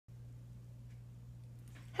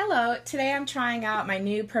Hello, today I'm trying out my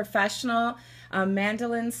new professional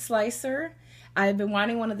Mandoline Slicer. I've been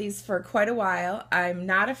wanting one of these for quite a while. I'm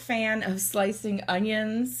not a fan of slicing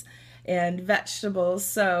onions and vegetables,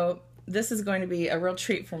 so this is going to be a real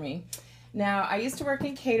treat for me. Now, I used to work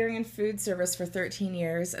in catering and food service for 13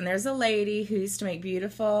 years, and there's a lady who used to make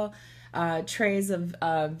beautiful trays of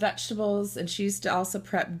vegetables, and she used to also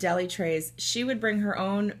prep deli trays. She would bring her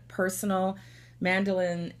own personal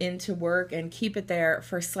mandolin into work and keep it there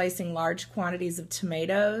for slicing large quantities of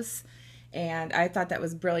tomatoes, and I thought that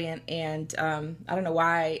was brilliant. And I don't know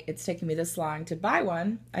why it's taken me this long to buy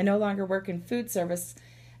one. I no longer work in food service,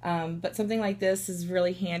 but something like this is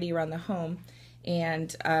really handy around the home. And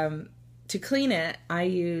to clean it, I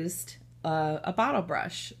used a bottle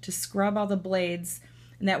brush to scrub all the blades,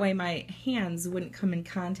 and that way my hands wouldn't come in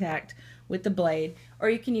contact with the blade. Or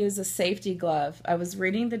you can use a safety glove. I was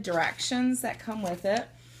reading the directions that come with it.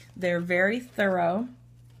 They're very thorough.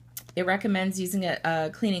 It recommends using a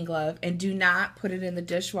cleaning glove, and do not put it in the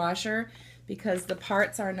dishwasher because the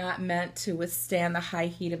parts are not meant to withstand the high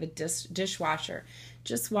heat of a dishwasher.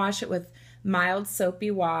 Just wash it with mild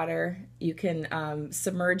soapy water. You can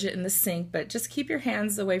submerge it in the sink, but just keep your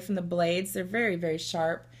hands away from the blades. They're very, very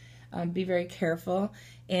sharp. Be very careful.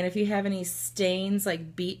 And if you have any stains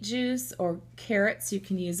like beet juice or carrots, you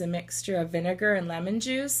can use a mixture of vinegar and lemon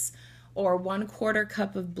juice, or 1/4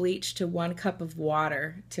 cup of bleach to 1 cup of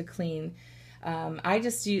water to clean. I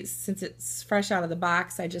just use, since it's fresh out of the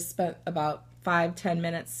box, I just spent about 5-10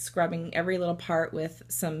 minutes scrubbing every little part with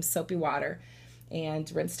some soapy water and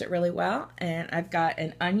rinsed it really well. And I've got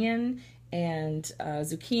an onion and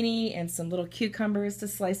zucchini and some little cucumbers to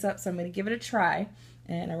slice up, so I'm going to give it a try,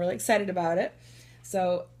 and I'm really excited about it.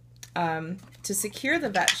 So to secure the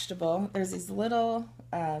vegetable, there's these little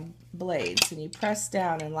blades, and you press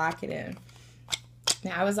down and lock it in.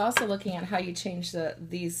 Now, I was also looking at how you change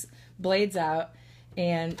these blades out,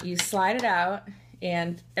 and you slide it out,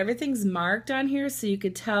 and everything's marked on here, so you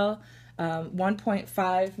could tell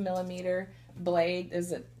 1.5 millimeter blade.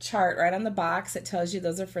 There's a chart right on the box that tells you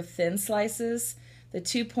those are for thin slices. The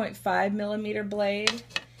 2.5 millimeter blade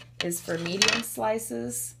is for medium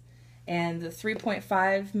slices, and the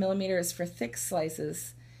 3.5 millimeter is for thick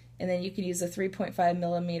slices. And then you can use a 3.5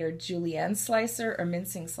 millimeter Julienne slicer or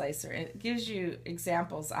mincing slicer. And it gives you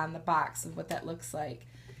examples on the box of what that looks like.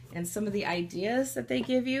 And some of the ideas that they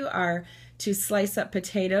give you are to slice up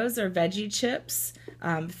potatoes or veggie chips,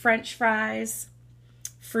 French fries,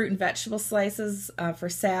 fruit and vegetable slices for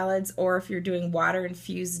salads, or if you're doing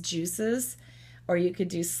water-infused juices, or you could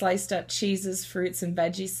do sliced up cheeses, fruits, and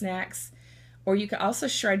veggie snacks. Or you could also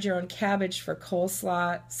shred your own cabbage for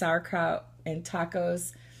coleslaw, sauerkraut, and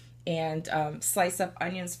tacos, and slice up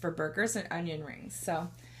onions for burgers and onion rings.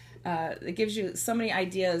 So it gives you so many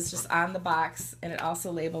ideas just on the box, and it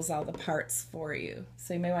also labels all the parts for you.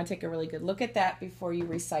 So you may want to take a really good look at that before you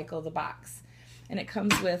recycle the box. And it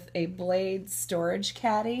comes with a blade storage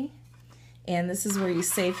caddy, and this is where you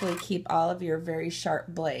safely keep all of your very sharp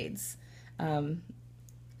blades.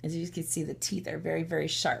 As you can see, the teeth are very, very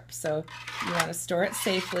sharp, so you want to store it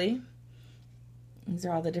safely. These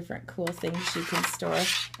are all the different cool things you can store.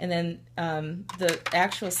 And then the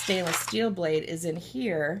actual stainless steel blade is in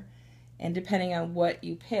here, and depending on what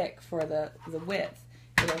you pick for the width,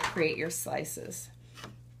 it'll create your slices.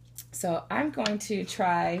 So I'm going to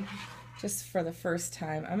try, just for the first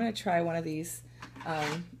time, I'm going to try one of these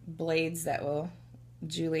blades that will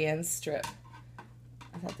Julienne strip.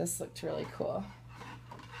 I thought this looked really cool.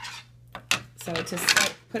 So to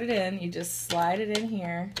put it in, you just slide it in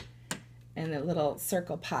here, and the little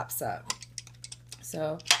circle pops up.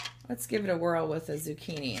 So let's give it a whirl with a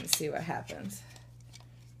zucchini and see what happens.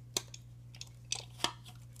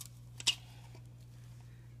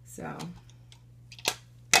 So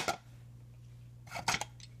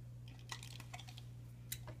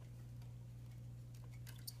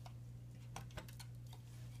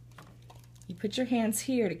you put your hands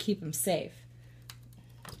here to keep them safe.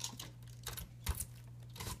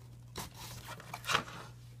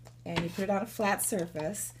 And you put it on a flat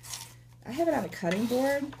surface. I have it on a cutting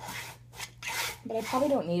board, but I probably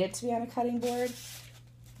don't need it to be on a cutting board.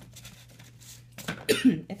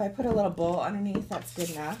 If I put a little bowl underneath, that's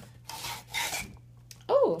good enough.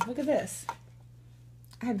 Oh, look at this.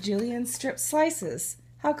 I have Julienne strip slices.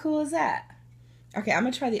 How cool is that? Okay, I'm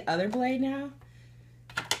going to try the other blade now.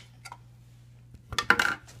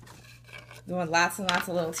 The one with lots and lots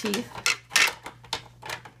of little teeth.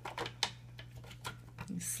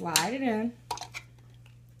 Slide it in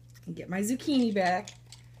and get my zucchini back.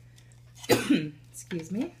 Excuse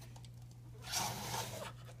me.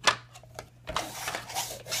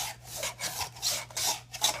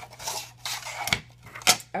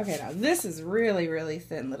 Okay, now this is really, really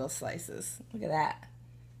thin little slices. Look at that.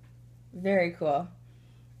 Very cool.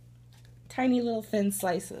 Tiny little thin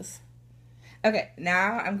slices. Okay,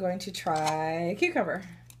 now I'm going to try cucumber.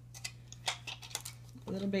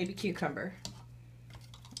 A little baby cucumber.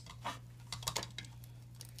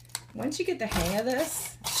 Once you get the hang of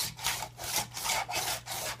this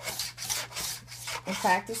and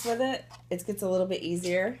practice with it, it gets a little bit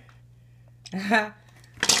easier.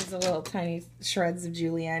 There's a little tiny shreds of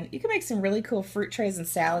julienne. You can make some really cool fruit trays and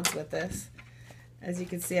salads with this. As you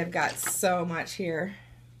can see, I've got so much here.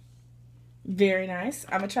 Very nice.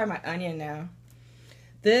 I'm going to try my onion now.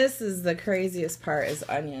 This is the craziest part, is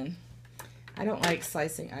onion. I don't like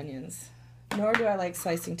slicing onions, nor do I like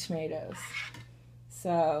slicing tomatoes.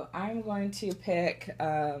 So I'm going to pick,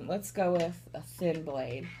 let's go with a thin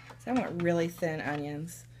blade. So I want really thin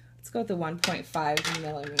onions. Let's go with the 1.5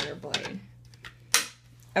 millimeter blade.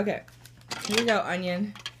 Okay, here we go,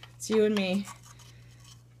 onion. It's you and me.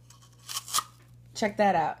 Check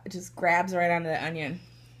that out. It just grabs right onto the onion.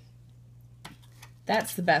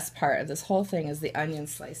 That's the best part of this whole thing, is the onion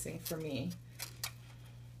slicing for me.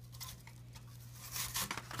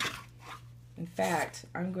 In fact,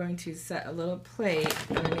 I'm going to set a little plate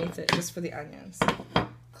underneath it just for the onions.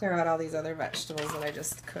 Clear out all these other vegetables that I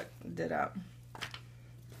just did up.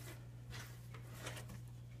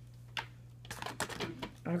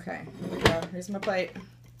 Okay, here we go. Here's my plate.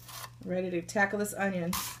 Ready to tackle this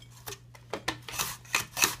onion.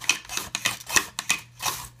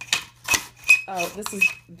 Oh, this is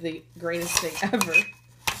the greatest thing ever.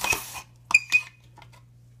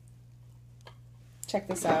 Check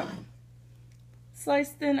this out.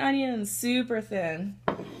 Sliced thin onions, super thin.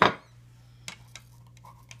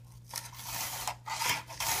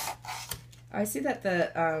 I see that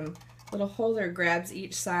the little holder grabs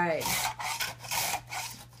each side.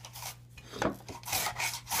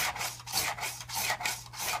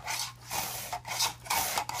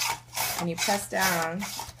 And you press down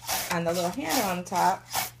on the little handle on the top,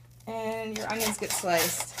 and your onions get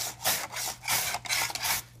sliced.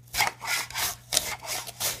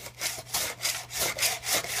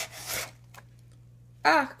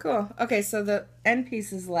 Ah, cool. Okay, so the end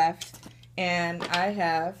piece is left, and I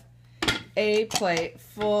have a plate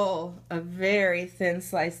full of very thin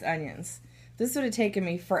sliced onions. This would have taken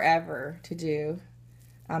me forever to do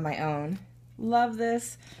on my own. Love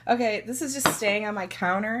this. Okay, this is just staying on my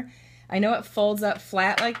counter. I know it folds up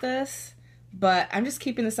flat like this, but I'm just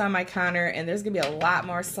keeping this on my counter, and there's going to be a lot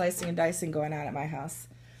more slicing and dicing going on at my house.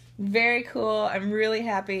 Very cool. I'm really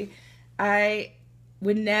happy. I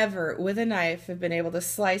would never, with a knife, have been able to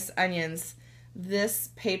slice onions this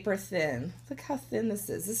paper thin. Look how thin this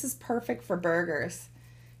is. This is perfect for burgers,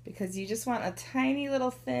 because you just want a tiny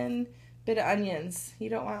little thin bit of onions. You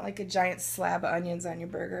don't want like a giant slab of onions on your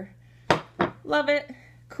burger. Love it.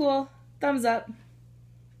 Cool. Thumbs up.